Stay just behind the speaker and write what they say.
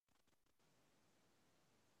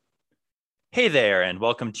Hey there, and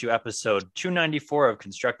welcome to episode 294 of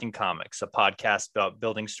Constructing Comics, a podcast about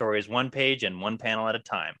building stories one page and one panel at a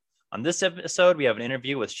time. On this episode, we have an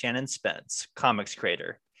interview with Shannon Spence, comics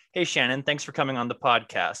creator. Hey, Shannon, thanks for coming on the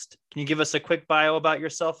podcast. Can you give us a quick bio about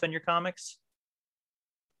yourself and your comics?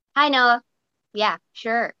 Hi, Noah. Yeah,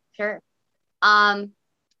 sure. Um,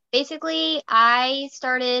 Basically, I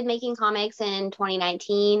started making comics in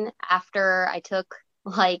 2019 after I took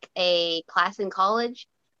like a class in college,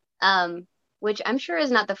 um, which I'm sure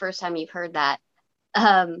is not the first time you've heard that.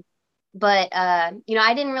 Um, but I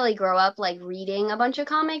didn't really grow up like reading a bunch of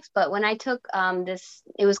comics, but when I took this,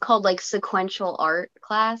 it was called like sequential art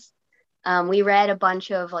class. We read a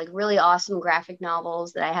bunch of like really awesome graphic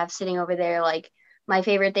novels that I have sitting over there. Like my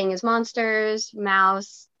favorite thing is Monsters,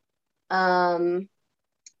 Mouse, um,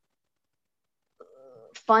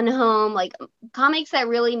 Fun Home, like comics that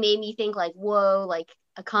really made me think like, whoa, like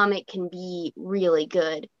a comic can be really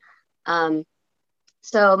good. Um,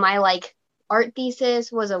 so my like art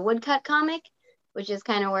thesis was a woodcut comic, which is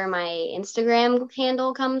kind of where my Instagram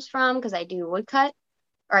handle comes from because I do woodcut,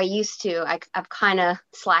 or I used to. I've kind of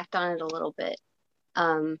slacked on it a little bit.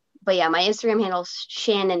 But yeah, my Instagram handle is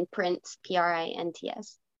Shannon Prince,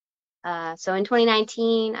 Prints. So in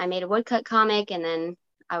 2019, I made a woodcut comic, and then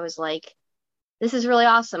I was like, this is really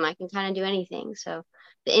awesome. I can kind of do anything. So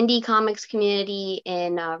the indie comics community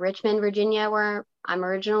in Richmond, Virginia, where I'm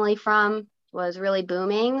originally from, was really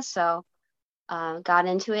booming. So got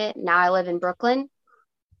into it. Now I live in Brooklyn,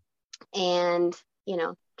 and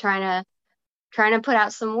trying to put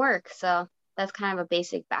out some work. So that's kind of a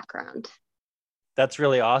basic background. That's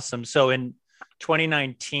really awesome. So in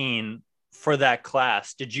 2019, for that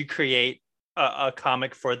class, did you create a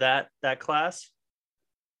comic for that class?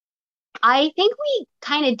 I think we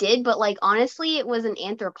kind of did, but like honestly, it was an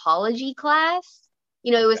anthropology class.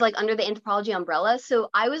 It was Okay, like under the anthropology umbrella. So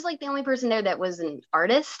I was like the only person there that was an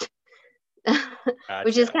artist,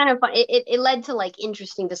 which is gotcha. kind of fun. It led to like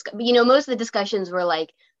interesting discuss. Most of the discussions were like,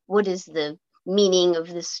 what is the meaning of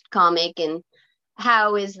this comic and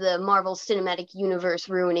how is the Marvel Cinematic Universe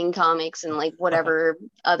ruining comics and like whatever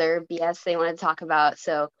other BS they want to talk about.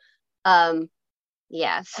 So um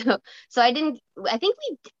yeah, so I think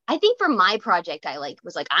for my project I like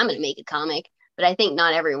was like I'm gonna make a comic, but I think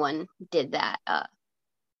not everyone did that.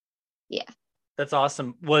 Yeah. That's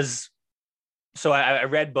awesome. I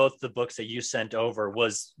read both the books that you sent over.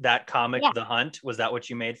 Was that comic Yeah. The Hunt? Was that what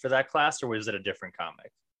you made for that class, or was it a different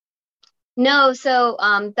comic? No, so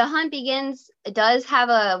The Hunt Begins does have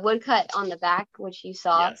a woodcut on the back, which you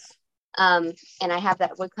saw. Yes. And I have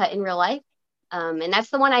that woodcut in real life. And that's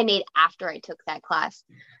the one I made after I took that class.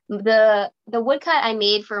 The woodcut I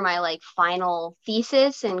made for my like final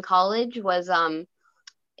thesis in college was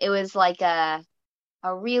it was like a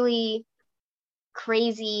really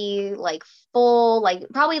crazy like full like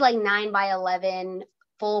probably like 9 by 11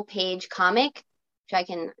 full page comic, which I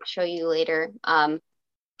can show you later.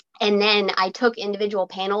 And then I took individual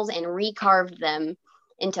panels and recarved them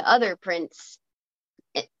into other prints.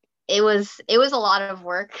 It was a lot of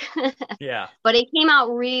work, Yeah. but it came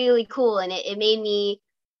out really cool, and it made me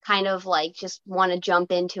kind of like just want to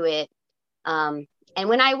jump into it. And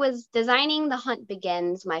when I was designing The Hunt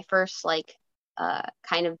Begins, my first like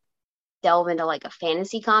kind of delve into like a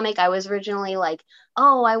fantasy comic, I was originally like,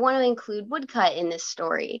 oh, I want to include woodcut in this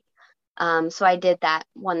story. So I did that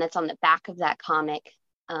one that's on the back of that comic.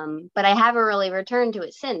 But I haven't really returned to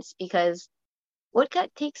it since because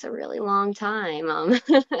woodcut takes a really long time.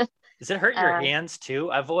 Does it hurt your Uh, hands too?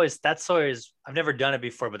 I've never done it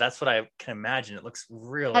before, but that's what I can imagine. It looks have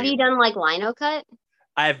really you like done like lino cut?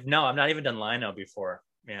 I've not even done lino before.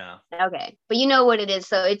 Yeah. Okay, but you know what it is.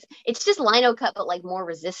 So it's just lino cut, but like more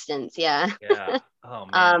resistance. Yeah. Yeah. Oh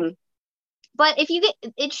man. Um, but if you get,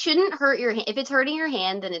 it shouldn't hurt your hand. If it's hurting your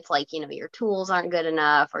hand, then it's like, your tools aren't good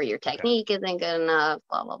enough or your Okay. technique isn't good enough,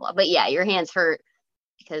 blah, blah, blah. But yeah, your hands hurt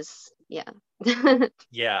because, yeah.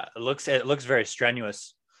 Yeah, it looks very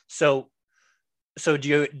strenuous. So do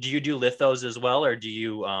you do lithos as well, or do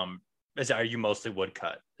you are you mostly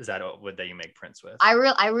woodcut? Is that what wood that you make prints with? I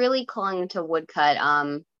really clung to woodcut.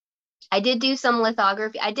 I did do some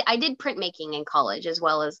lithography. I did printmaking in college as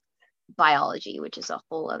well as biology, which is a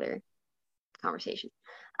whole other conversation.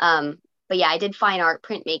 Um, but yeah, I did fine art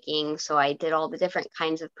printmaking, so I did all the different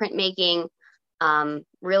kinds of printmaking.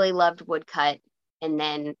 Really loved woodcut, and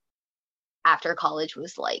then after college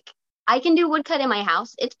was like, I can do woodcut in my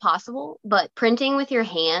house. It's possible, but printing with your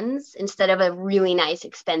hands instead of a really nice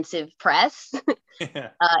expensive press,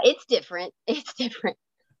 it's different. It's different.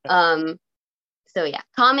 Um, so yeah,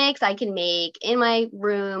 comics I can make in my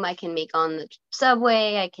room. I can make on the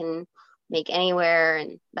subway. I can make anywhere,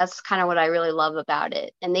 and that's kind of what I really love about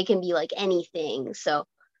it. And they can be like anything. So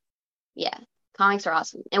yeah, comics are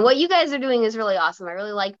awesome. And what you guys are doing is really awesome. I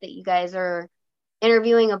really like that you guys are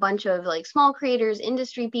interviewing a bunch of like small creators,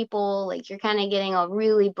 industry people. Like you're kind of getting a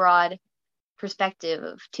really broad perspective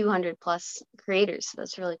of 200 plus creators. So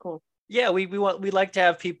that's really cool. Yeah, we like to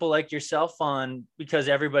have people like yourself on because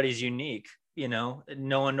everybody's unique. No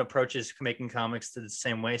one approaches making comics the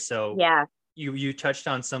same way. So Yeah. You touched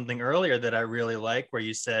on something earlier that I really like, where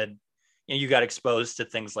you said you got exposed to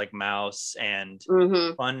things like Mouse and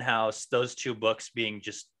Funhouse, those two books being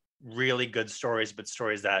just really good stories, but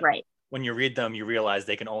stories that when you read them, you realize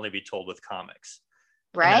they can only be told with comics.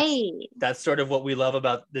 Right. That's sort of what we love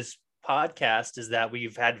about this podcast, is that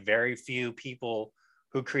we've had very few people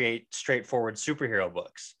who create straightforward superhero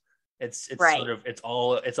books. It's sort of it's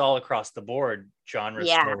all across the board genre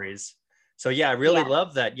stories. So yeah, I really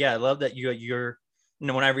love that. Yeah, I love that you're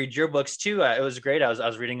when I read your books too, it was great. I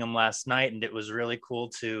was reading them last night, and it was really cool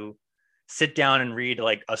to sit down and read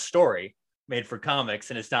like a story made for comics,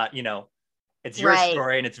 and it's not, it's your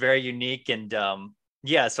story and it's very unique. And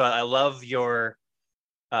so I love your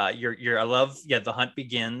I love The Hunt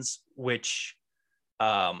Begins, which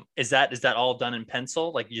is that all done in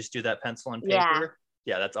pencil? Like you just do that pencil and paper?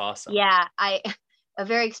 Yeah, that's awesome. Yeah, a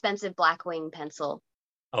very expensive Blackwing pencil.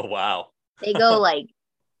 Oh wow. They go like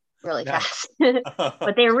really fast,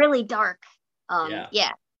 but they're really dark.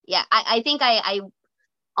 Yeah. I think I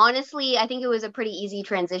honestly, I think it was a pretty easy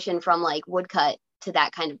transition from like woodcut to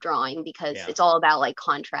that kind of drawing, because it's all about like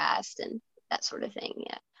contrast and that sort of thing.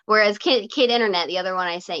 Yeah. Whereas Kid Internet, the other one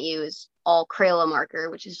I sent you, is all Crayola marker,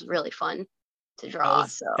 which is really fun to draw.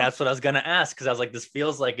 That's what I was gonna ask, because I was like, this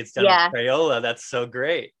feels like it's done with Crayola. That's so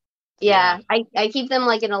great. Yeah. I keep them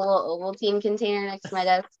like in a little Ovaltine container next to my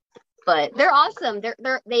desk. But they're awesome.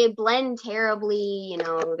 They blend terribly,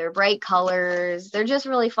 they're bright colors. They're just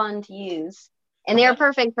really fun to use. And they're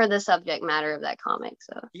perfect for the subject matter of that comic.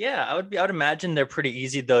 So yeah, I would imagine they're pretty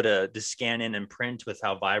easy though to scan in and print with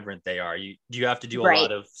how vibrant they are. Do you have to do a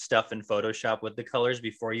lot of stuff in Photoshop with the colors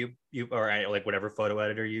before you or like whatever photo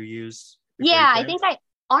editor you use? Yeah, I think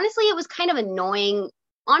honestly it was kind of annoying.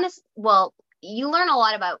 Well, you learn a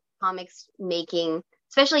lot about comics making,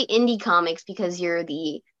 especially indie comics, because you're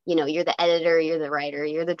the editor, you're the writer,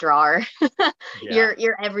 you're the drawer,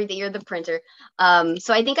 you're everything, you're the printer.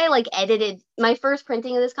 So I think I like edited my first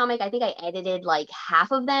printing of this comic. I think I edited like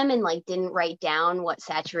half of them and like didn't write down what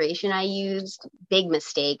saturation I used. Big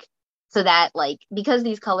mistake. So that like, because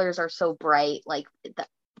these colors are so bright, like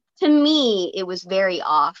to me, it was very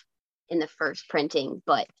off in the first printing.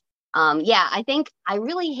 But I think I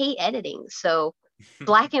really hate editing. So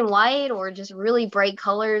black and white or just really bright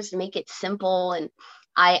colors to make it simple. And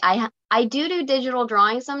I do digital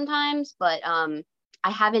drawing sometimes, but I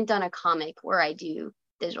haven't done a comic where I do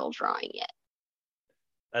digital drawing yet.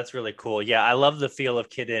 That's really cool. Yeah, I love the feel of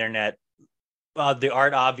Kid Internet. The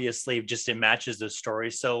art obviously it matches the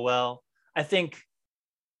story so well. I think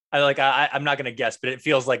I'm not gonna guess, but it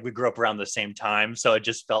feels like we grew up around the same time, so it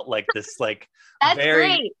just felt like this like that's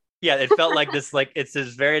very great. Yeah, it felt like this like it's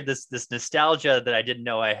this nostalgia that I didn't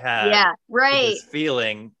know I had. Yeah, right. This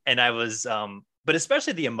feeling, and I was but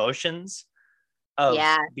especially the emotions of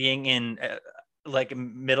being in like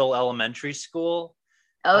middle elementary school.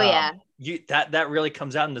 Oh yeah. That really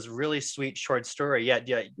comes out in this really sweet short story. Yeah.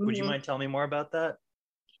 Would you mind telling me more about that?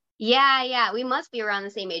 Yeah. We must be around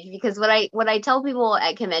the same age, because what I tell people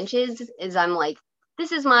at conventions is I'm like,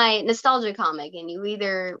 this is my nostalgia comic, and you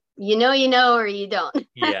either or you don't.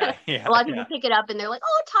 Yeah. A lot of people pick it up and they're like,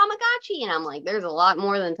 oh, Tamagotchi, and I'm like, there's a lot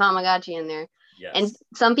more than Tamagotchi in there. Yes. And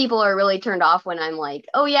some people are really turned off when I'm like,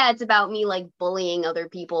 oh yeah, it's about me like bullying other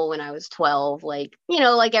people when I was 12, like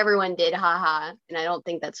like everyone did, haha. And I don't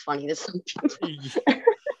think that's funny to some people.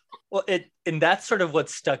 Well, and that's sort of what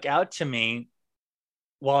stuck out to me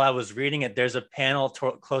while I was reading it. There's a panel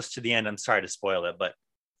close to the end. I'm sorry to spoil it, but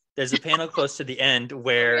there's a panel close to the end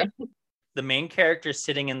where the main character is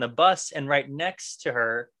sitting in the bus, and right next to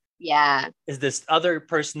her is this other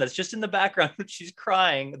person that's just in the background. She's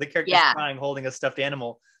crying. The character's crying, holding a stuffed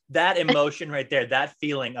animal. That emotion right there, that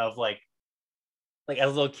feeling of like as a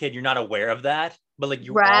little kid, you're not aware of that, but like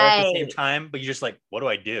you are at the same time, but you're just like, what do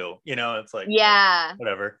I do? It's like,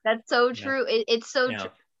 whatever. That's so true. It's so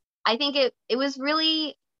true. I think it was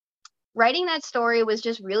really, writing that story was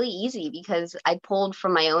just really easy because I pulled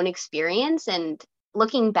from my own experience, and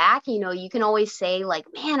looking back, you can always say like,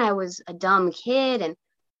 man, I was a dumb kid and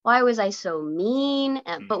why was I so mean?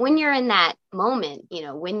 But when you're in that moment,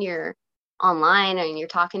 when you're online and you're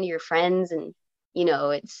talking to your friends, and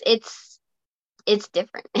it's it's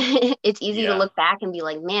different. It's easy to Yeah. look back and be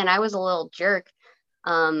like, man, I was a little jerk.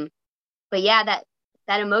 Um, but yeah,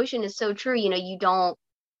 that emotion is so true. You know, you don't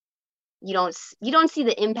see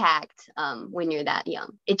the impact when you're that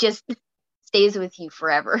young. It just stays with you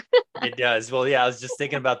forever. It does. Well, yeah, I was just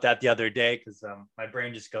thinking about that the other day because my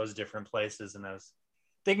brain just goes different places. And I was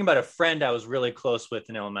thinking about a friend I was really close with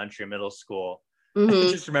in elementary and middle school. I Hmm.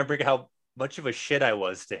 just remembering how much of a shit I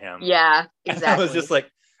was to him. Yeah, And I was exactly. just like,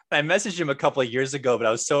 I messaged him a couple of years ago, but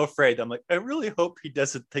I was so afraid. I'm like, I really hope he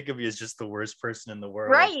doesn't think of me as just the worst person in the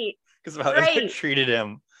world Right, because of how I right. treated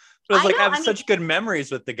him. But I was I like, I know. have I mean, such good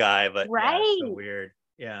memories with the guy, but yeah, it's so right. weird.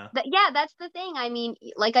 Yeah. Yeah, that's the thing. I mean,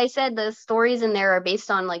 like I said, the stories in there are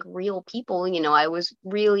based on like real people. You know, I was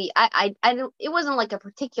really, I don't, it wasn't like a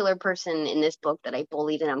particular person in this book that I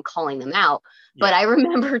bullied and I'm calling them out. But Yeah. I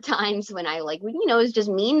remember times when I like, you know, was just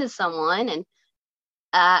mean to someone and,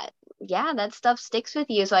 uh, yeah, that stuff sticks with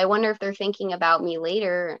you. So I wonder if they're thinking about me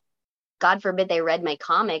later. God forbid they read my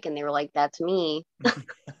comic and they were like, that's me.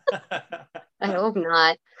 I hope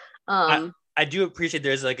not. I Um, I do appreciate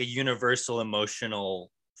there's like a universal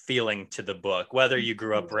emotional feeling to the book, whether you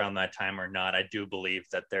grew up around that time or not. I do believe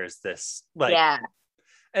that there's this like yeah.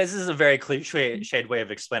 this is a very cliched way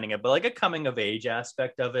of explaining it, but like a coming of age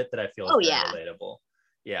aspect of it that I feel is Oh, very yeah. relatable.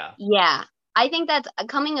 Yeah. Yeah, I think that's a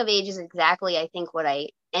coming of age is exactly, I think, what I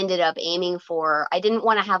ended up aiming for. I didn't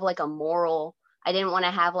want to have like a moral, I didn't want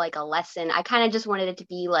to have like a lesson. I kind of just wanted it to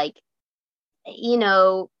be like, you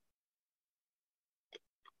know,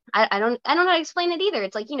 I don't know how to explain it either.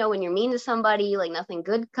 It's like, you know, when you're mean to somebody, like nothing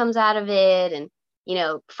good comes out of it, and you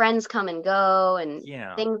know, friends come and go, and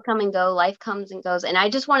Yeah. things come and go, life comes and goes, and I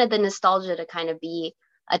just wanted the nostalgia to kind of be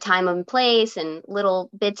a time and place and little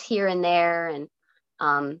bits here and there, and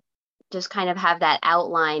um, just kind of have that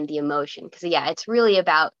outline, the emotion, because yeah, it's really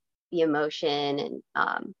about the emotion,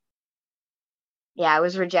 and yeah, I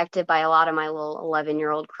was rejected by a lot of my little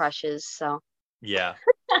 11-year-old crushes, so Yeah.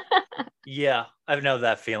 Yeah, I know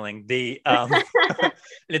that feeling. The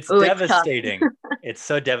it's oh, it's tough. devastating. It's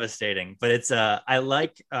so devastating, but it's I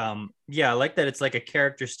like yeah, I like that it's like a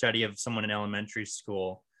character study of someone in elementary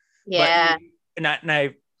school. But Yeah, and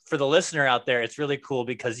I for the listener out there, it's really cool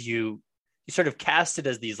because you sort of cast it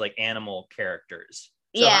as these like animal characters.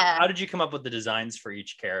 So yeah. how did you come up with the designs for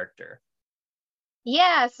each character?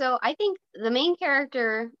 Yeah, so I think the main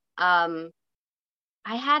character,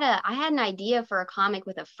 I had an idea for a comic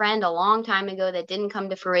with a friend a long time ago that didn't come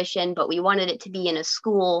to fruition, but we wanted it to be in a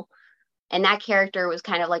school, and that character was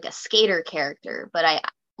kind of like a skater character. But I,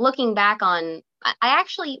 looking back on, I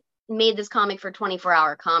actually made this comic for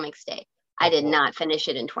 24-hour comics day. I Oh, did cool. not finish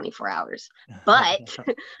it in 24 hours, but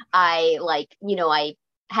I like, you know, I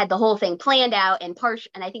had the whole thing planned out and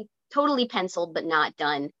and I think totally penciled but not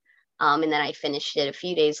done. And then I finished it a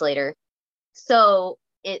few days later. So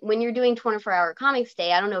when you're doing 24-hour comics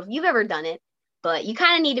day, I don't know if you've ever done it, but you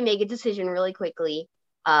kind of need to make a decision really quickly.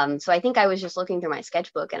 So I think I was just looking through my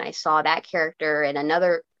sketchbook and I saw that character and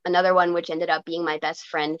another one which ended up being my best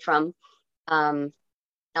friend from um,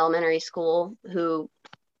 elementary school who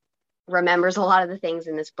remembers a lot of the things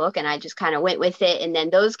in this book, and I just kind of went with it. And then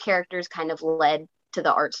those characters kind of led to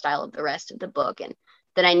the art style of the rest of the book, and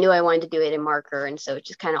then I knew I wanted to do it in marker, and so it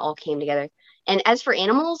just kind of all came together. And as for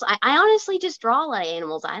animals, I honestly just draw a lot of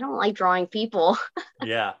animals. I don't like drawing people.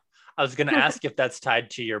 Yeah. I was going to ask if that's tied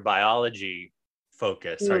to your biology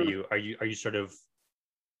focus. Mm. Are you sort of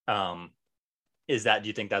um is that do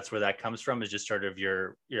you think that's where that comes from? Is just sort of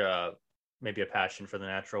your maybe a passion for the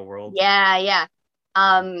natural world? Yeah, yeah.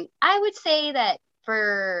 Yeah. I would say that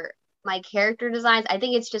for my character designs, I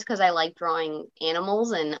think it's just because I like drawing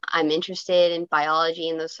animals and I'm interested in biology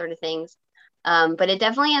and those sort of things. But it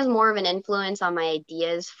definitely has more of an influence on my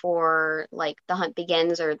ideas for like The Hunt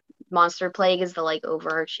Begins or Monster Plague is the like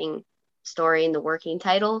overarching story and the working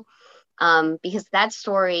title. Because that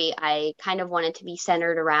story I kind of wanted to be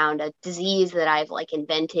centered around a disease that I've like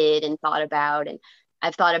invented and thought about, and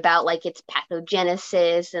I've thought about like its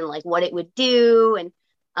pathogenesis and like what it would do, and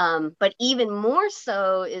but even more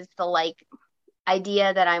so is the like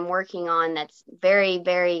idea that I'm working on that's very,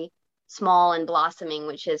 very small and blossoming,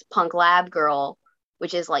 which is Punk Lab Girl,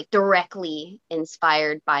 which is like directly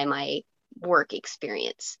inspired by my work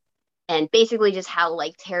experience and basically just how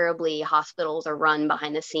like terribly hospitals are run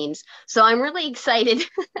behind the scenes. So I'm really excited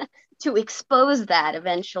to expose that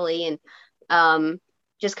eventually and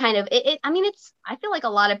just kind of I mean it's I feel like a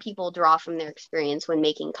lot of people draw from their experience when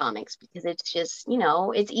making comics because it's just, you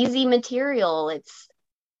know, it's easy material. It's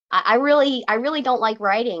I really don't like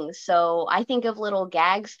writing, so I think of little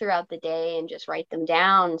gags throughout the day and just write them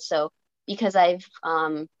down. So because I've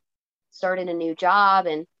started a new job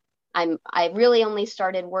and I really only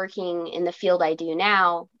started working in the field I do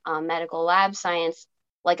now, medical lab science,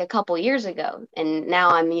 like a couple years ago, and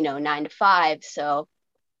now I'm 9 to 5. So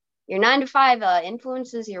your 9 to 5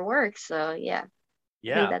 influences your work. So yeah, I think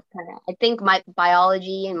Yeah. that's kind of. I think my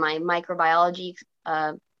biology and my microbiology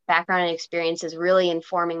background and experience is really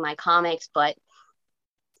informing my comics, but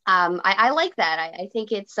I like that. I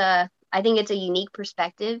think it's a unique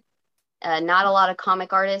perspective. Not a lot of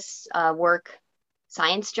comic artists work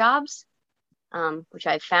science jobs, which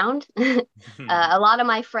I've found. A lot of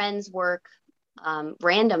my friends work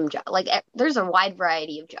random jobs. Like there's a wide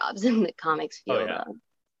variety of jobs in the comics Oh field. yeah.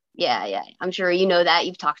 Yeah, yeah. I'm sure you know that.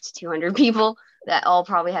 You've talked to 200 people that all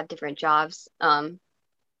probably have different jobs.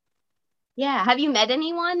 Yeah. Have you met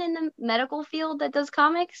anyone in the medical field that does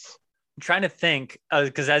comics? I'm trying to think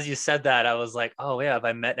because as you said that, I was like, oh yeah, have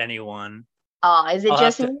I met anyone? Oh, is it I'll have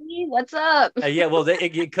just to. me? What's up? Yeah, well,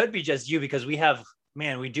 it could be just you because we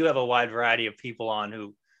do have a wide variety of people on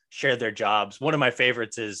who share their jobs. One of my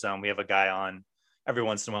favorites is we have a guy on every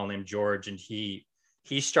once in a while named George, and he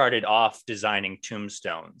started off designing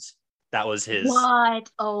tombstones. That was his What?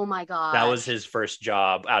 Oh my that was gosh. his first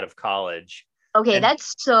job out of college. Okay, And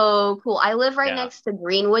that's so cool. I live right yeah, next to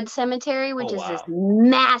Greenwood Cemetery, oh which is this wow,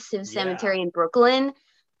 massive yeah. cemetery in Brooklyn.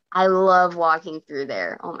 I love walking through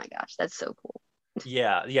there. Oh my gosh, that's so cool.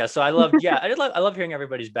 Yeah. So I love hearing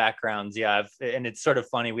everybody's backgrounds. Yeah, and it's sort of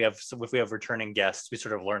funny. If we have returning guests, we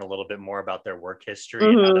sort of learn a little bit more about their work history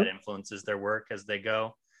and how that Hmm. influences their work as they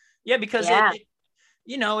go. Yeah, because Yeah,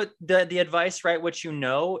 the advice, right? What you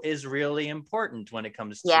know is really important when it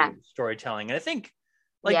comes yeah, to storytelling. And I think,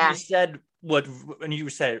 like you yeah. said, when you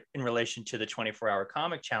said in relation to the 24-hour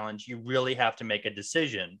comic challenge, you really have to make a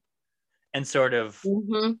decision and sort of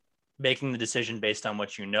Hmm. making the decision based on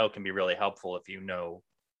what you know can be really helpful if you know,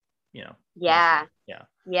 Yeah, yeah,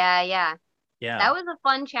 yeah, yeah. yeah. That was a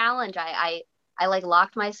fun challenge. I like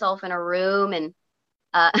locked myself in a room and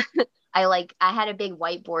uh I had a big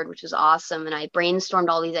whiteboard which was awesome and I brainstormed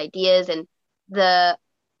all these ideas and the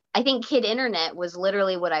I think Kid Internet was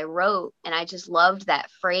literally what I wrote and I just loved that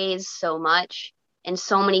phrase so much and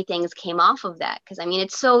so many things came off of that because I mean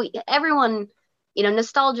it's so everyone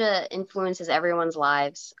nostalgia influences everyone's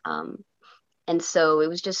lives and so it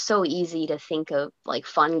was just so easy to think of like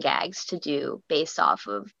fun gags to do based off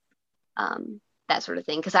of that sort of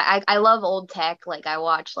thing. Because I love old tech. Like I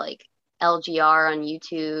watch like LGR on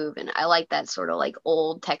YouTube, and I like that sort of like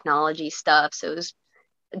old technology stuff. So it was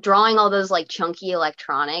drawing all those like chunky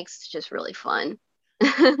electronics, just really fun.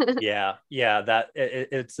 Yeah, that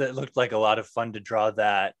it looked like a lot of fun to draw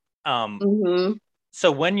that. Um, Hmm.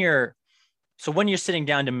 so when you're sitting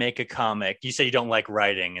down to make a comic, you say you don't like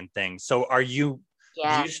writing and things. So do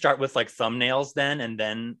Yeah. you start with like thumbnails then, and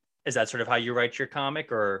then is that sort of how you write your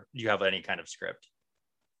comic, or do you have any kind of script?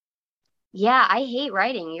 Yeah, I hate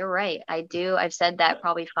writing. You're right. I do. I've said that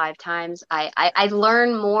probably 5 times. I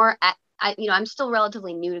learn more I'm still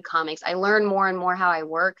relatively new to comics. I learn more and more how I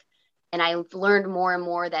work, and I've learned more and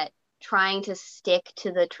more that trying to stick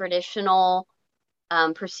to the traditional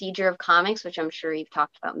procedure of comics, which I'm sure you've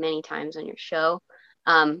talked about many times on your show,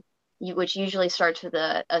 um, which usually starts with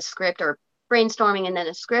a script or brainstorming and then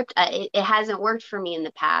a script. It hasn't worked for me in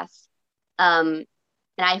the past. Um,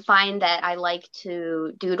 and I find that I like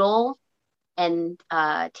to doodle and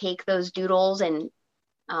take those doodles and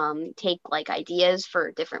take like ideas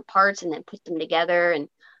for different parts and then put them together and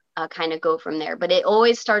kind of go from there. But it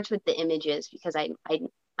always starts with the images because I'm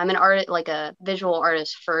an artist, like a visual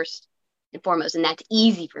artist first and foremost, and that's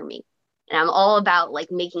easy for me. And I'm all about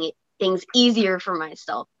like making things easier for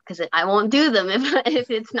myself because I won't do them if if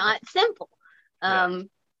it's not simple. Yeah. Um,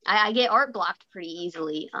 I get art blocked pretty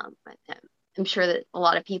easily. I'm sure that a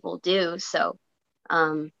lot of people do. So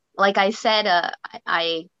like I said,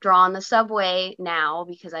 I draw on the subway now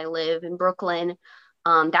because I live in Brooklyn.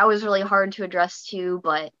 That was really hard to adjust to,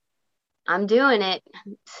 but I'm doing it.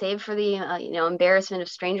 Save for the embarrassment of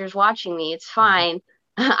strangers watching me. It's fine.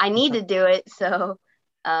 I need to do it. So,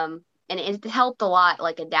 and it helped a lot,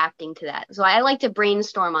 like adapting to that. So I like to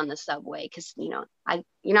brainstorm on the subway because I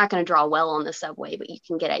you're not going to draw well on the subway, but you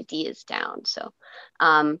can get ideas down. So,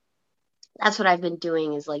 um, that's what I've been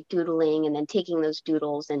doing is like doodling and then taking those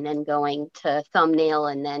doodles and then going to thumbnail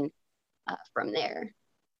and then from there.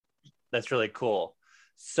 That's really cool.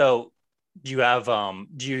 So do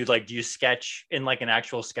you sketch in like an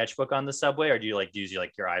actual sketchbook on the subway, or do you like use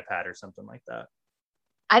like your iPad or something like that?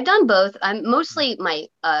 I've done both. I'm mostly my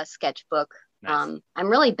sketchbook. Nice. I'm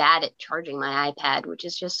really bad at charging my iPad, which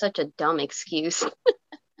is just such a dumb excuse,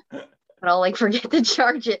 but I'll like forget to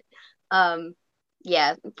charge it. Um,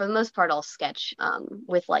 yeah, for the most part, I'll sketch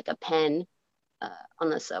with like a pen. on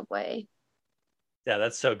the subway. Yeah,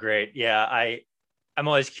 that's so great. Yeah, I'm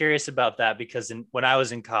always curious about that because when I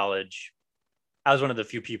was in college, I was one of the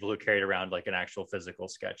few people who carried around like an actual physical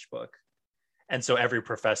sketchbook. And so every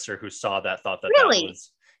professor who saw that thought that that Really?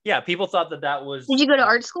 was, yeah, people thought that that Did was, you go to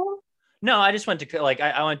art school? no, I just went to like,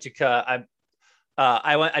 I went to,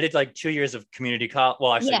 I did like 2 years of community college.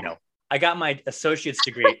 Well, actually, Yeah. no, I got my associate's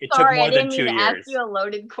degree. It took Sorry, I more than didn't two mean to ask years. you a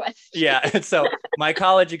loaded question. Yeah. And so my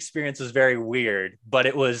college experience was very weird, but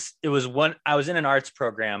it was one, I was in an arts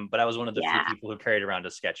program, but I was one of the few Yeah. people who carried around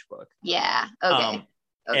a sketchbook. Yeah. Okay. Um,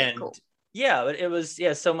 Okay, and cool. yeah, but it was,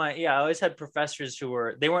 yeah. So I always had professors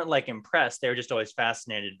they weren't like impressed. They were just always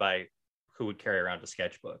fascinated by who would carry around a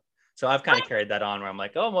sketchbook. So I've kind of carried that on where I'm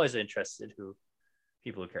like, oh, I'm always interested who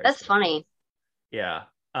people who carry That's sketchbooks. funny. Yeah.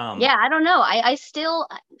 Yeah, I don't know. I still,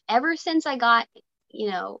 ever since I got, you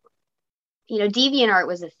know, DeviantArt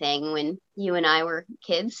was a thing when you and I were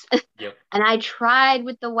kids. Yep. And I tried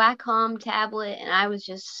with the Wacom tablet and I was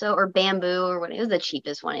just or Bamboo or what, it was the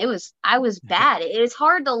cheapest one. I was bad. It was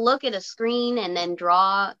hard to look at a screen and then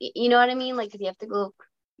draw, you know what I mean? Like, 'cause you have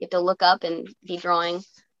to look up and be drawing.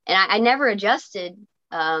 And I never adjusted.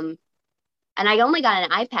 And I only got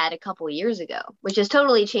an iPad a couple years ago, which has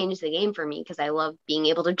totally changed the game for me because I love being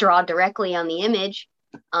able to draw directly on the image.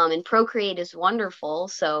 And Procreate is wonderful.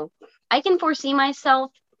 So I can foresee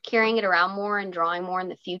myself carrying it around more and drawing more in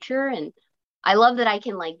the future. And I love that I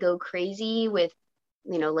can like go crazy with,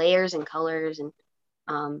 layers and colors. And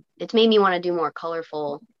it's made me want to do more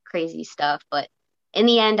colorful, crazy stuff. But in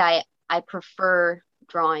the end, I prefer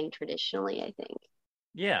drawing traditionally, I think.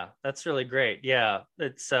 Yeah, that's really great. Yeah,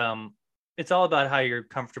 it's all about how you're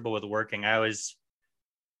comfortable with working. I always,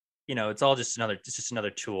 it's all just another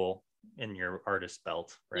tool in your artist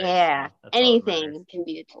belt, right? Yeah, So that's all that matters. anything can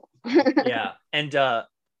be a tool. Yeah, and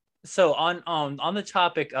so on the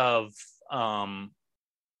topic of um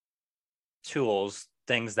tools,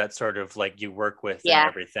 things that sort of like you work with and Yeah.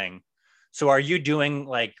 everything. So are you doing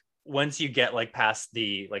like once you get like past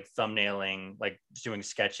the like thumbnailing, like doing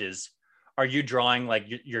sketches, are you drawing like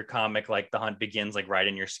your comic like The Hunt Begins like right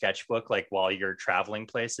in your sketchbook like while you're traveling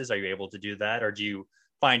places? Are you able to do that, or do you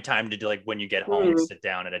find time to do like when you get home Hmm. sit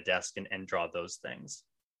down at a desk and draw those things?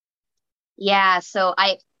 Yeah, so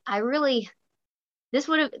I really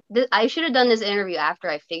I should have done this interview after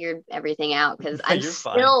I figured everything out because Yeah, I'm you're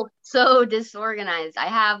fine. still so disorganized. I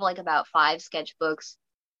have like about 5 sketchbooks.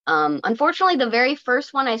 Unfortunately, the very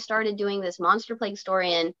first one I started doing this Monster Plague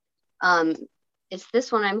story in, um, it's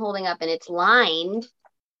this one I'm holding up and it's lined.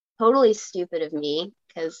 Totally stupid of me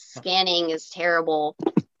because scanning is terrible.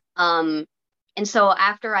 Um, and so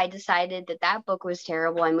after I decided that that book was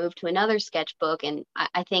terrible, I moved to another sketchbook, and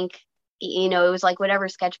I think, it was like whatever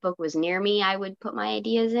sketchbook was near me, I would put my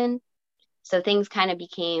ideas in. So things kind of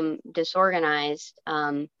became disorganized.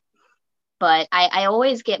 But I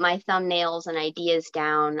always get my thumbnails and ideas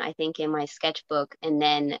down, I think, in my sketchbook, and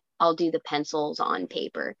then I'll do the pencils on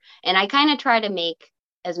paper. And I kind of try to make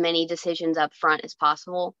as many decisions up front as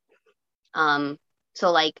possible. Um,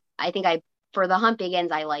 so like I think for The Hunt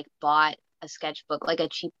Begins, I like bought a sketchbook, like a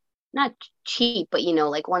cheap, not cheap, but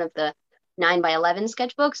like one of the 9x11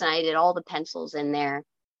 sketchbooks, and I did all the pencils in there,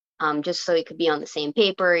 just so it could be on the same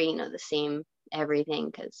paper, the same everything,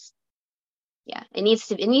 because yeah, it needs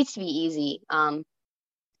to be easy. And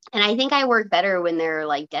I think I work better when there are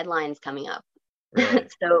like deadlines coming up. Really?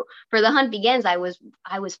 So for The Hunt Begins, I was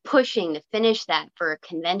pushing to finish that for a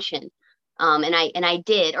convention. And I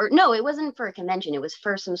did, or no, it wasn't for a convention. It was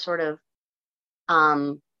for some sort of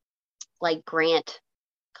um like grant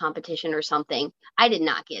competition or something. I did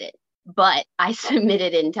not get it, but I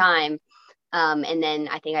submitted in time. And then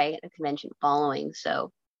I think I had a convention following.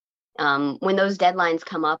 So when those deadlines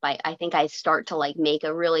come up, I think I start to like make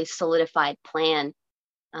a really solidified plan.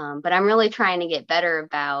 But I'm really trying to get better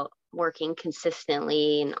about working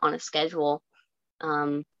consistently and on a schedule.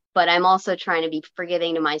 But I'm also trying to be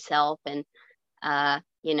forgiving to myself and, uh,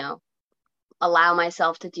 you know, allow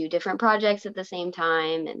myself to do different projects at the same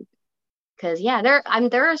time. And because, yeah, there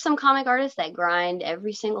are some comic artists that grind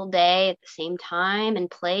every single day at the same time and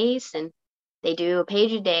place, and they do a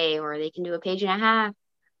page a day or they can do a page and a half.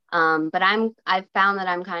 But I've found that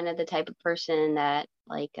I'm kind of the type of person that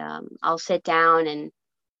like, I'll sit down and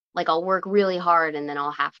like I'll work really hard and then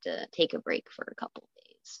I'll have to take a break for a couple of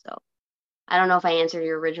days. So I don't know if I answered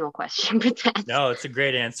your original question, but that's No, it's a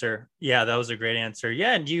great answer. Yeah, that was a great answer.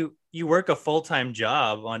 Yeah, and you work a full-time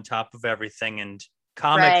job on top of everything, and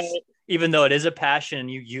comics, right. even though it is a passion,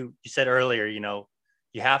 you said earlier,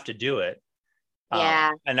 you have to do it.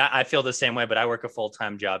 Yeah. And I feel the same way, but I work a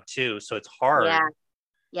full-time job too, so it's Yeah. hard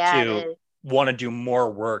Yeah, it to is. want to do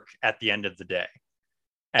more work at the end of the day.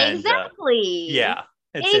 And exactly. yeah,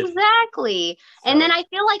 Exactly. so. And then I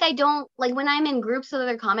feel like I don't like when I'm in groups with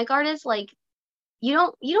other comic artists, like you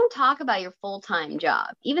don't talk about your full-time job.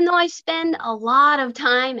 Even though I spend a lot of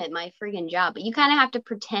time at my friggin' job, but you kind of have to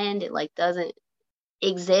pretend it like doesn't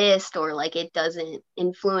exist or like it doesn't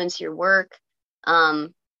influence your work.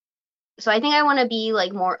 Um, so I think I want to be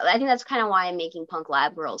like more, I think that's kind of why I'm making Punk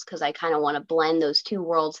Lab Girls, because I kind of want to blend those two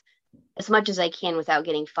worlds as much as I can without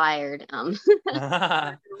getting fired.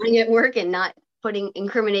 At work and not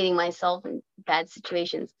incriminating myself in bad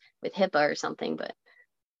situations with HIPAA or something. But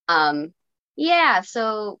um yeah,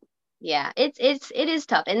 so yeah, it is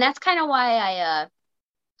tough. And that's kind of why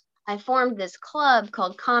I formed this club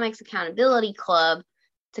called Comics Accountability Club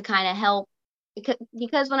to kind of help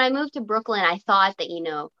because when I moved to Brooklyn, I thought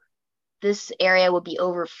that, this area would be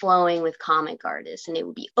overflowing with comic artists and it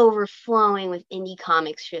would be overflowing with indie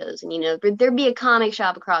comics shows. And, there'd be a comic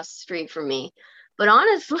shop across the street from me. But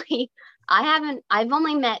honestly, I've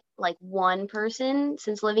only met like one person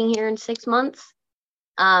since living here in 6 months.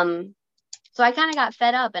 So I kind of got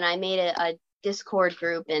fed up and I made a Discord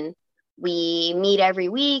group and we meet every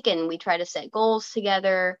week and we try to set goals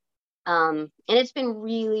together. And it's been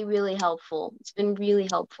really, really helpful. It's been really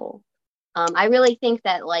helpful. I really think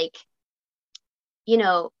that like,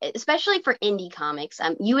 especially for indie comics,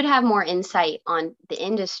 you would have more insight on the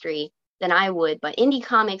industry than I would. But indie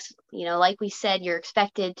comics, like we said, you're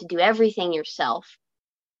expected to do everything yourself,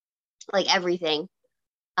 like everything.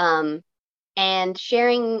 And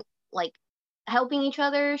sharing, like helping each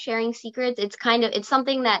other, sharing secrets, it's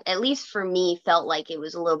something that, at least for me, felt like it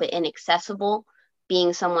was a little bit inaccessible,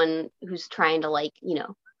 being someone who's trying to like,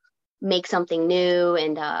 make something new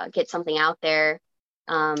and get something out there.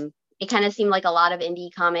 It kind of seemed like a lot of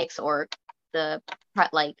indie comics or the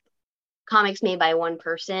like comics made by one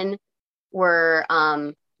person were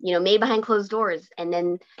made behind closed doors, and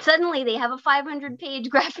then suddenly they have a 500-page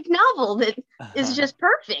graphic novel that is just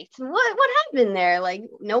perfect. What happened there? Like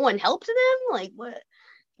no one helped them? Like what?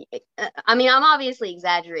 I mean, I'm obviously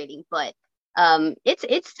exaggerating, but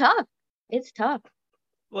it's tough. It's tough.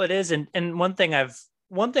 Well, it is, and one thing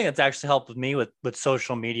that's actually helped with me with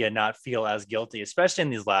social media not feel as guilty, especially in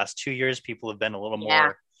these last 2 years, people have been a little Yeah.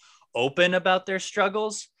 more open about their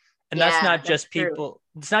struggles. And that's Yeah, not that's just true. people,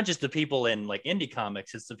 it's not just the people in like indie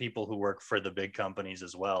comics, it's the people who work for the big companies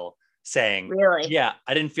as well, saying, Really. yeah,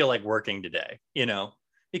 I didn't feel like working today,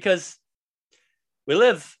 because we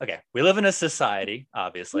live in a society,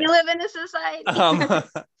 obviously. We live in a society. Um,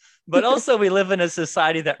 but also we live in a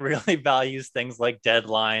society that really values things like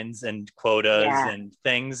deadlines and quotas Yeah. and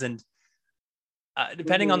things. And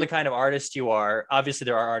depending on the kind of artist you are, obviously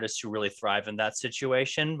there are artists who really thrive in that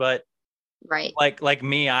situation. But Right. like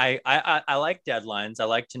me, I like deadlines. I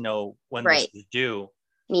like to know when this Right. is due.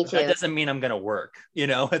 Me But that too. doesn't mean I'm gonna work.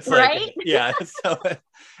 It's like, Right? yeah. So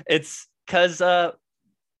it's because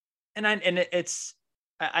it's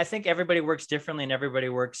I think everybody works differently and everybody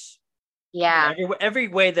works. Yeah. Every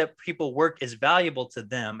way that people work is valuable to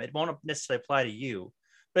them. It won't necessarily apply to you,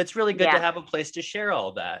 but it's really good to Yeah. have a place to share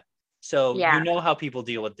all that. So Yeah. how people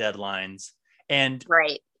deal with deadlines. And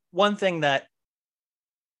Right. one thing that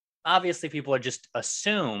obviously people are just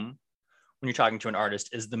assume when you're talking to an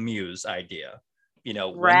artist is the muse idea. When the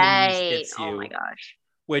muse Right. hits Oh my you, gosh.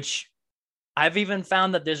 which I've even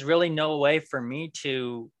found that there's really no way for me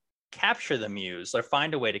to capture the muse or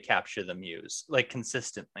find a way to capture the muse like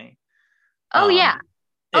consistently. Oh yeah.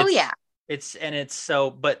 Um, Oh yeah. it's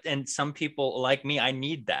so, but and some people like me, I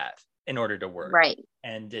need that in order to work, Right.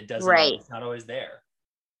 and it doesn't Right. always not always there.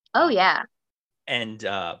 Oh Um, yeah. and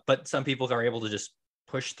but some people are able to just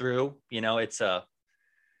push through.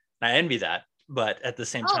 I envy that, but at the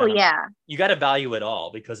same Oh time, yeah. you got to value it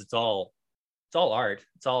all because it's all art.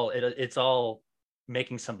 It's all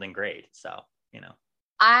making something great. So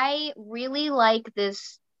I really like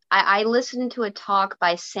this. I listened to a talk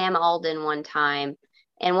by Sam Alden one time,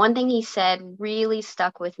 and one thing he said really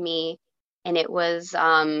stuck with me, and it was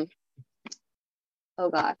oh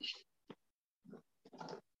gosh.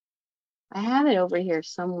 I have it over here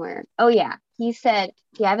somewhere. Oh yeah. He said,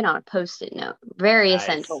 yeah, I have it on a post-it note. Very nice.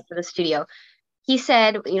 essential for the studio. He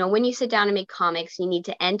said, when you sit down to make comics, you need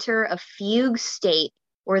to enter a fugue state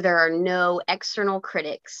where there are no external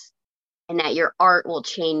critics and that your art will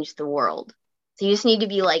change the world. So you just need to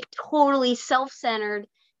be like totally self-centered,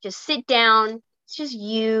 just sit down. It's just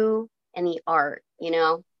you and the art.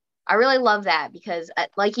 I really love that because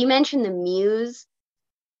like you mentioned the muse,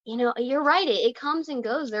 you're right. It comes and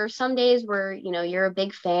goes. There are some days where, you're a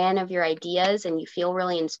big fan of your ideas and you feel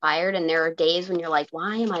really inspired. And there are days when you're like,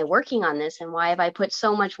 why am I working on this? And why have I put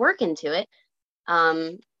so much work into it?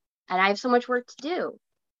 And I have so much work to do.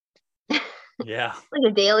 Yeah.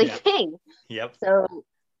 Like a daily thing. Yep. So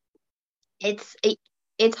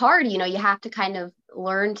it's hard, you have to kind of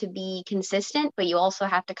learn to be consistent, but you also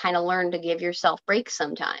have to kind of learn to give yourself breaks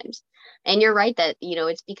sometimes. And you're right that,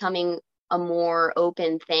 it's becoming a more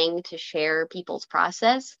open thing to share people's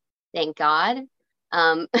process. Thank God.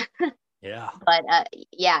 Yeah. But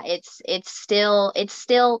yeah, it's still,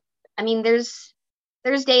 I mean, there's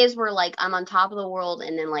days where like I'm on top of the world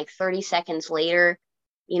and then like 30 seconds later,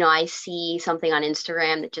 I see something on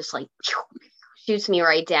Instagram that just like shoots me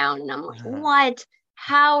right down and I'm like, what?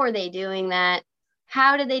 How are they doing that?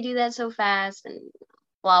 How did they do that so fast? And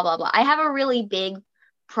blah blah blah. I have a really big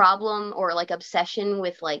problem or like obsession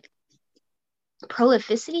with like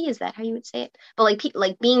prolificity. Is that how you would say it? But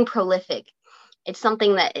like being prolific. It's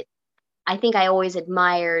something that I think I always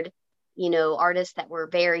admired, artists that were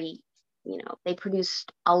very, they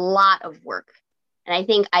produced a lot of work. And I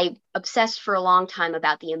think I obsessed for a long time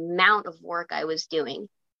about the amount of work I was doing,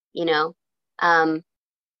 you know.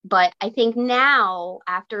 But I think now,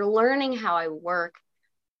 after learning how I work,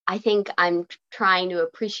 I think I'm trying to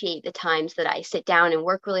appreciate the times that I sit down and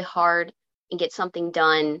work really hard and get something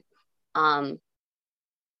done,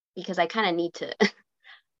 because I kind of need to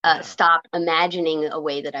stop imagining a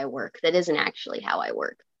way that I work that isn't actually how I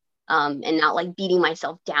work, and not like beating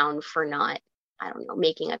myself down for not, I don't know,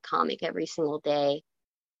 making a comic every single day.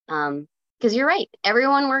 Because you're right,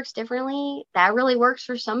 everyone works differently. That really works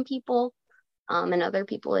for some people, and other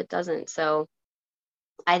people it doesn't. So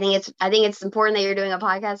I think it's important that you're doing a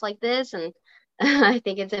podcast like this, and I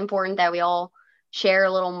think it's important that we all share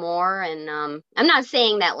a little more. And I'm not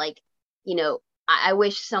saying that like, I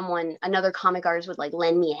wish another comic artist would like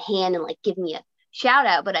lend me a hand and like give me a shout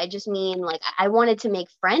out, but I just mean like I wanted to make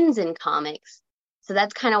friends in comics. So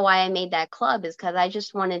that's kind of why I made that club, is because I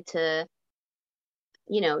just wanted to,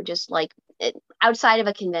 just like outside of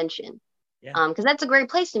a convention. Yeah. Because that's a great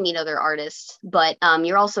place to meet other artists, but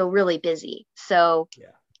you're also really busy. So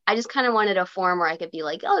I just kind of wanted a forum where I could be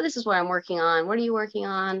like, oh, this is what I'm working on. What are you working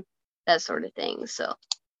on? That sort of thing. So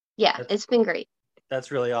yeah, it's been great. That's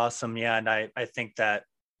really awesome. Yeah. And I think that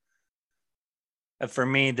for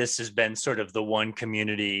me, this has been sort of the one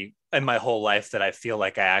community in my whole life that I feel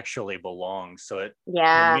like I actually belong. So it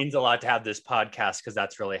means a lot to have this podcast, because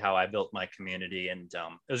that's really how I built my community. And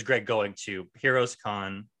it was great going to Heroes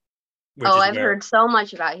Con. I've heard so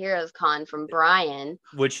much about Heroes Con from Brian,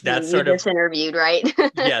 which that's sort of interviewed, right?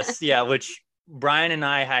 Yes, yeah. Which Brian and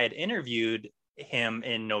I had interviewed him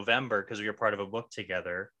in November because we were part of a book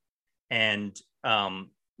together, and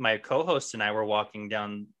my co-host and I were walking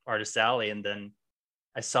down Artist Alley, and then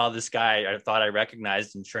I saw this guy I thought I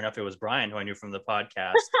recognized, and sure enough, it was Brian, who I knew from the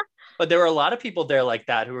podcast. But there were a lot of people there like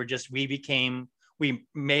that who were just, we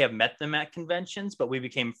may have met them at conventions, but we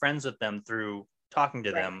became friends with them through talking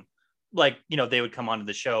to them. Like, they would come onto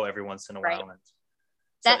the show every once in a while. And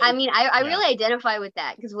so, I really identify with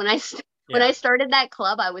that, because when I started that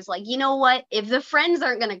club, I was like, you know what? If the friends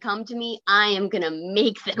aren't going to come to me, I am going to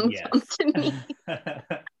make them come to me.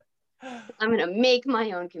 I'm going to make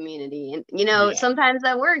my own community. And, sometimes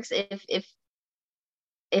that works. If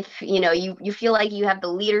you feel like you have the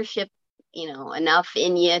leadership, enough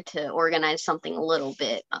in you to organize something a little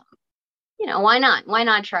bit, why not? Why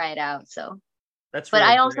not try it out? So. That's but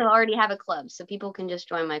I also already have a club, so people can just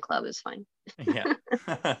join my club. It's fine. Yeah.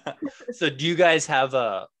 So do you guys have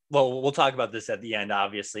we'll talk about this at the end,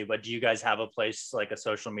 obviously, but do you guys have a place, like a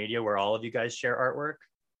social media, where all of you guys share artwork?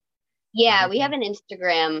 Yeah, we have an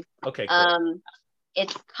Instagram. Okay, cool.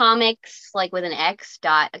 It's comics, like with an X,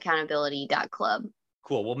 .accountability.club.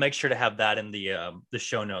 Cool. We'll make sure to have that in the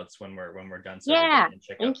show notes when we're done. So yeah. You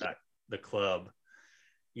can check out the club.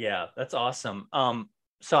 Yeah, that's awesome.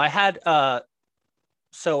 So I had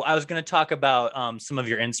So I was going to talk about some of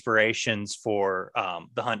your inspirations for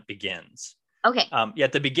The Hunt Begins. Okay.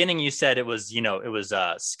 At the beginning, you said it was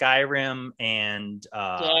Skyrim and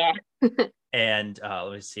and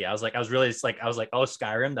let me see. I was like, oh,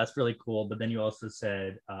 Skyrim, that's really cool. But then you also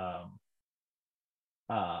said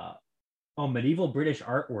medieval British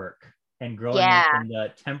artwork and growing up in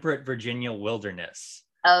the temperate Virginia wilderness.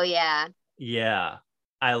 Oh yeah. Yeah,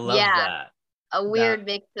 I love that. A weird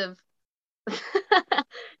mix of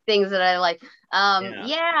things that I like. Skyrim,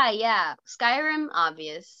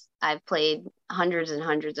 obvious. I've played hundreds and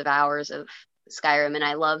hundreds of hours of Skyrim, and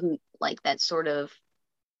I love like that sort of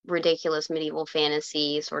ridiculous medieval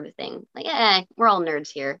fantasy sort of thing. Like, we're all nerds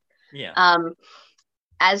here. Yeah.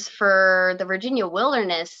 As for the Virginia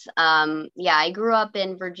wilderness, yeah, I grew up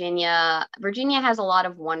in Virginia. Virginia has a lot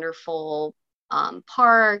of wonderful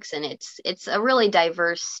parks, and it's a really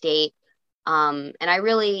diverse state. And I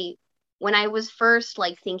really, when I was first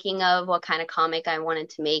like thinking of what kind of comic I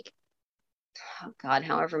wanted to make, oh God,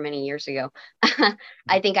 however many years ago,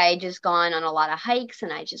 I think I had just gone on a lot of hikes,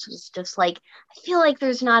 and I just was just like, I feel like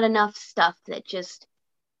there's not enough stuff that just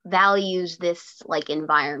values this like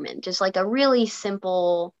environment, just like a really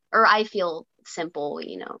simple, or I feel simple,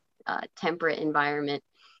 temperate environment.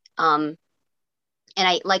 Um,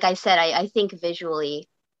 and like I said, I think visually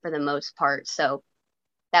for the most part. So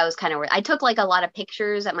that was kind of where I took like a lot of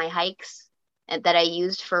pictures at my hikes that I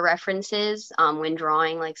used for references when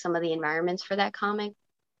drawing like some of the environments for that comic.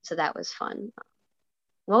 So that was fun.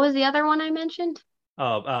 What was the other one I mentioned?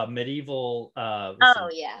 Oh, medieval, let's Oh see,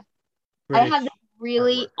 yeah. I have British this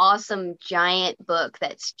really artwork. awesome giant book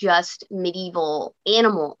that's just medieval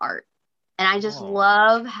animal art. And I just Oh,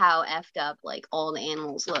 love how effed up like all the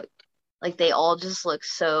animals look. Like they all just look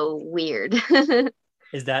so weird.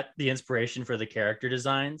 is that the inspiration for the character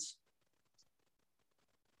designs?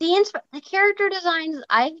 The character designs,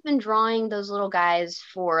 I've been drawing those little guys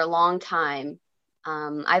for a long time.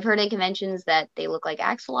 I've heard at conventions that they look like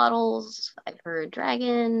axolotls. I've heard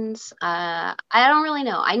dragons. I don't really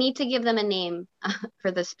know. I need to give them a name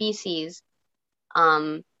for the species.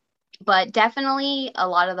 Um, but definitely a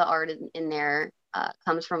lot of the art in there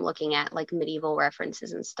comes from looking at like medieval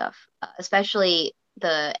references and stuff. Especially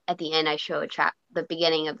the at the end I show the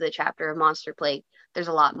beginning of the chapter of Monster Plague. There's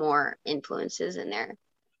a lot more influences in there.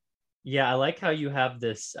 Yeah, I like how you have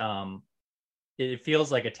this. It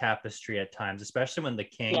feels like a tapestry at times, especially when the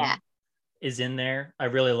king Yeah. is in there. I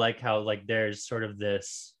really like how like there's sort of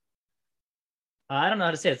this. I don't know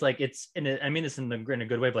how to say it. It's like I mean this in a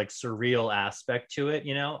good way, but like surreal aspect to it.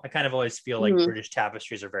 I kind of always feel like Mhm. British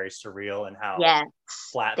tapestries are very surreal and how Yes,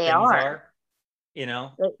 flat they things are. are. They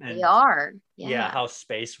And are. yeah, Yeah. how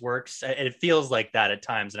space works. It feels like that at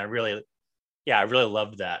times, and I really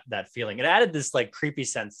loved that feeling. It added this like creepy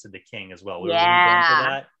sense to the king as well. Were we going for Yeah.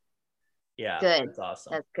 that? Yeah, Good. that's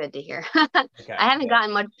awesome. That's good to hear. Okay, I haven't good.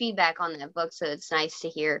 gotten much feedback on that book, so it's nice to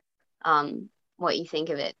hear what you think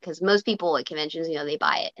of it. Because most people at conventions, they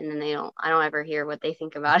buy it and then I don't ever hear what they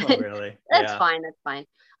think about Oh, it. really? That's Yeah, fine. That's fine.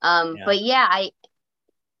 yeah, But yeah,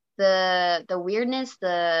 the weirdness,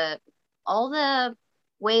 all the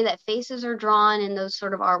way that faces are drawn in those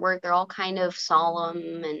sort of artwork, they're all kind of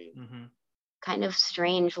solemn and hmm kind of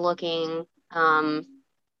strange looking.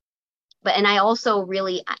 But and I also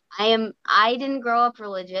really I didn't grow up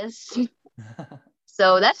religious,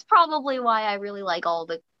 so that's probably why I really like all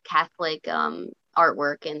the Catholic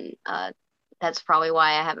artwork, and that's probably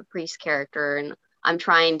why I have a priest character, and I'm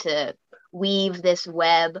trying to weave this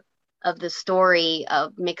web of the story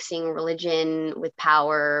of mixing religion with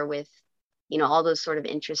power, with all those sort of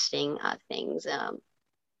interesting things.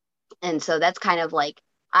 And so that's kind of like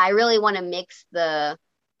I really want to mix the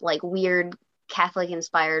like weird Catholic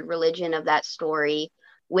inspired religion of that story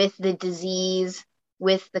with the disease,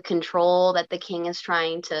 with the control that the king is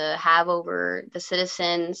trying to have over the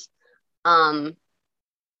citizens, um,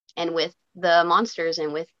 and with the monsters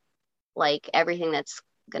and with like everything that's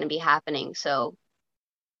going to be happening. So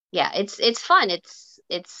yeah, it's fun.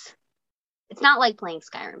 It's not like playing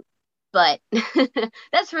Skyrim, but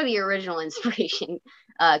that's where the original inspiration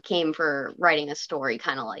came for writing a story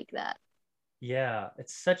kind of like that. yeah.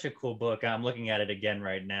 It's such a cool book. I'm looking at it again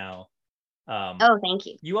right now. Um, Oh, thank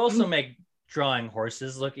you. you also make drawing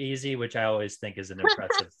horses look easy, which I always think is an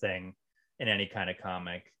impressive thing in any kind of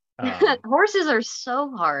comic. Horses are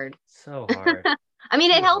so hard. So hard, I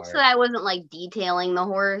mean, it too helps that hard. I wasn't like detailing the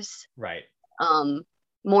horse, Right. um,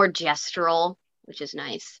 more gestural, which is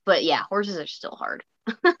nice. But yeah, horses are still hard.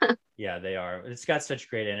 Yeah, they are. It's got such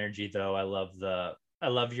great energy, though. I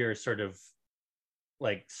love your sort of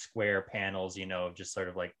like square panels, of just sort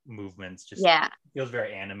of like movements. Just Yeah, feels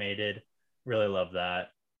very animated. Really love that.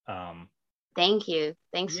 Um, thank you.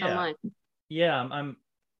 Thanks so yeah, much. yeah.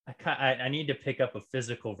 I need to pick up a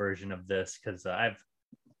physical version of this because I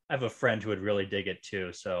have a friend who would really dig it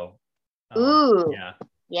too. So, Ooh, yeah,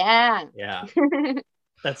 yeah. yeah,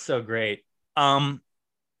 that's so great. Um,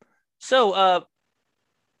 so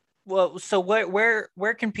well, so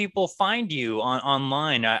where can people find you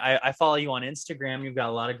online? I follow you on Instagram. You've got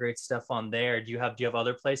a lot of great stuff on there. Do you have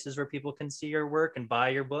other places where people can see your work and buy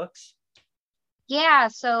your books? Yeah,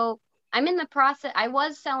 so I'm in the process. I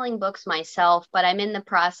was selling books myself, but I'm in the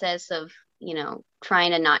process of,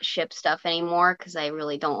 trying to not ship stuff anymore because I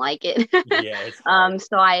really don't like it. Yeah, it's hard.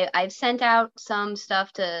 So I've sent out some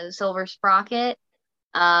stuff to Silver Sprocket.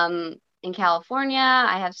 in California.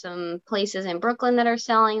 I have some places in Brooklyn that are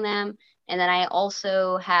selling them. And then I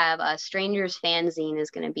also have a Strangers Fanzine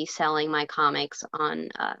is going to be selling my comics on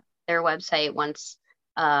their website once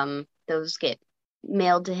those get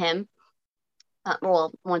mailed to him.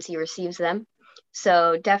 Well, once he receives them.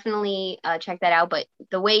 So definitely check that out. But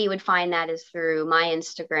the way you would find that is through my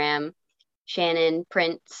Instagram, Shannon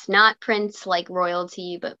Prints, not prints like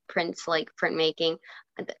royalty, but prints like printmaking.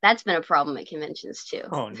 That's been a problem at conventions too.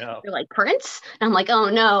 Oh no. They're like prints, and I'm like, oh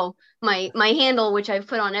no, my handle, which I've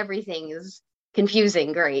put on everything, is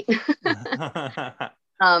confusing. Great. And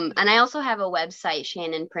I also have a website,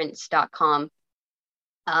 shannonprints.com.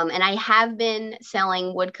 And I have been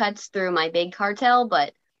selling woodcuts through my big cartel,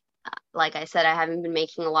 but like I said, I haven't been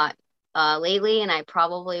making a lot lately, and I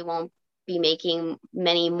probably won't be making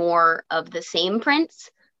many more of the same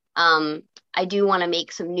prints. I do want to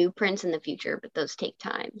make some new prints in the future, but those take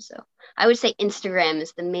time. So I would say Instagram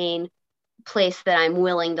is the main place that I'm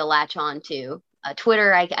willing to latch on to.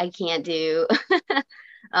 Twitter, I can't do.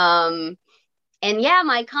 And yeah,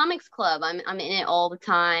 my comics club, I'm in it all the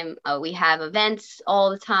time. We have events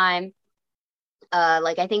all the time.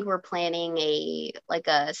 Like I think we're planning a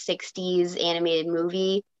 60s animated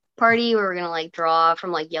movie party where we're gonna like draw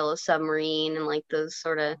from like Yellow Submarine and like those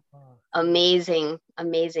sort of amazing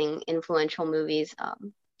influential movies.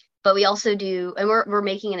 But we also do, and we're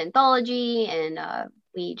making an anthology, and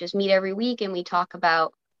we just meet every week and we talk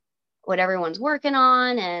about what everyone's working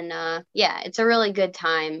on, and yeah, it's a really good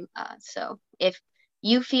time. So if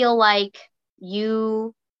you feel like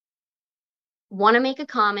you want to make a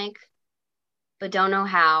comic but don't know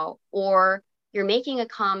how, or you're making a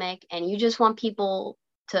comic and you just want people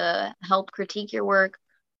to help critique your work,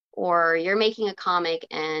 or you're making a comic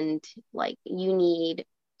and like you need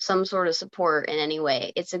some sort of support in any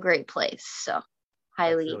way, it's a great place. So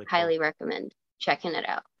highly recommend checking it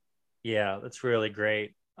out. Yeah, that's really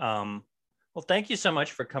great. Well, thank you so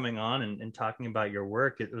much for coming on and talking about your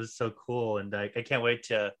work. It was so cool. And I can't wait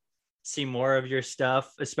to see more of your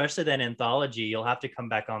stuff, especially that anthology. You'll have to come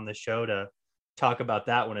back on the show to talk about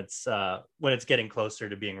that when it's getting closer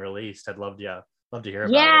to being released. I'd love to hear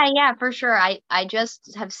about it. Yeah, for sure. I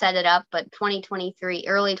just have set it up, but early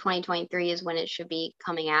 2023 is when it should be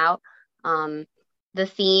coming out. The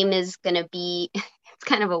theme is going to be, it's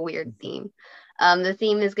kind of a weird theme. The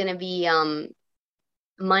theme is going to be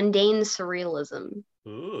mundane surrealism.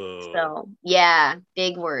 Ooh. So yeah,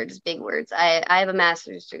 big words. I have a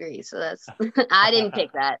master's degree, so that's I didn't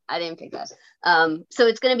pick that. So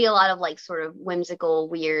it's going to be a lot of like sort of whimsical,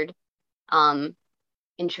 weird,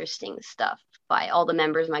 interesting stuff by all the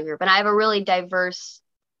members of my group. And I have a really diverse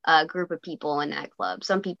group of people in that club.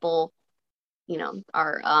 Some people,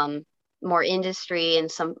 are more industry,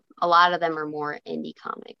 and a lot of them are more indie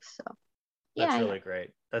comics. So that's really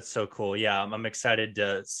great. That's so cool. Yeah, I'm excited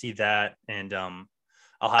to see that, and I'll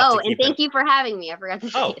have to. And thank you for having me. I forgot to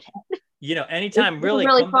say that. Anytime. It's really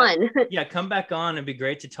fun. Come back on. It'd be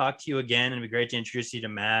great to talk to you again, and it'd be great to introduce you to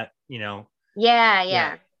Matt.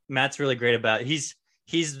 Yeah. Matt's really great about. He's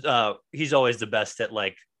always the best at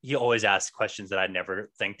like. He always asks questions that I'd never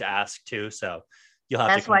think to ask too. So you'll have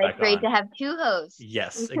That's to come back on. That's why it's great to have two hosts.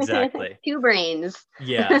 Yes, exactly. Two brains.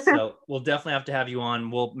 Yeah, so we'll definitely have to have you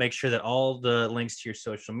on. We'll make sure that all the links to your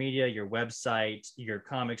social media, your website, your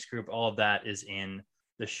comics group, all of that is in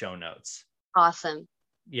the show notes. Awesome.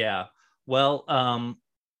 Yeah. Well,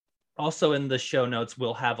 also in the show notes,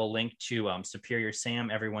 we'll have a link to Superior Sam,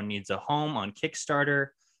 Everyone Needs a Home on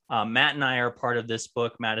Kickstarter. Matt and I are part of this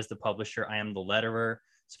book. Matt is the publisher. I am the letterer.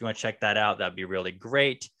 So if you want to check that out, that'd be really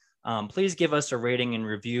great. Please give us a rating and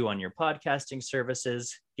review on your podcasting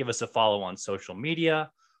services. Give us a follow on social media.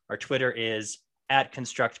 Our Twitter is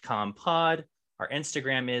 @ConstructComPod. Our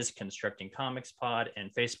Instagram is ConstructingComicsPod, and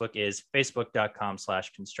Facebook is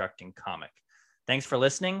facebook.com/ConstructingComic. Thanks for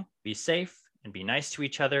listening. Be safe and be nice to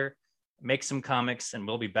each other. Make some comics, and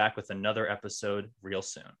we'll be back with another episode real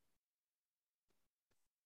soon.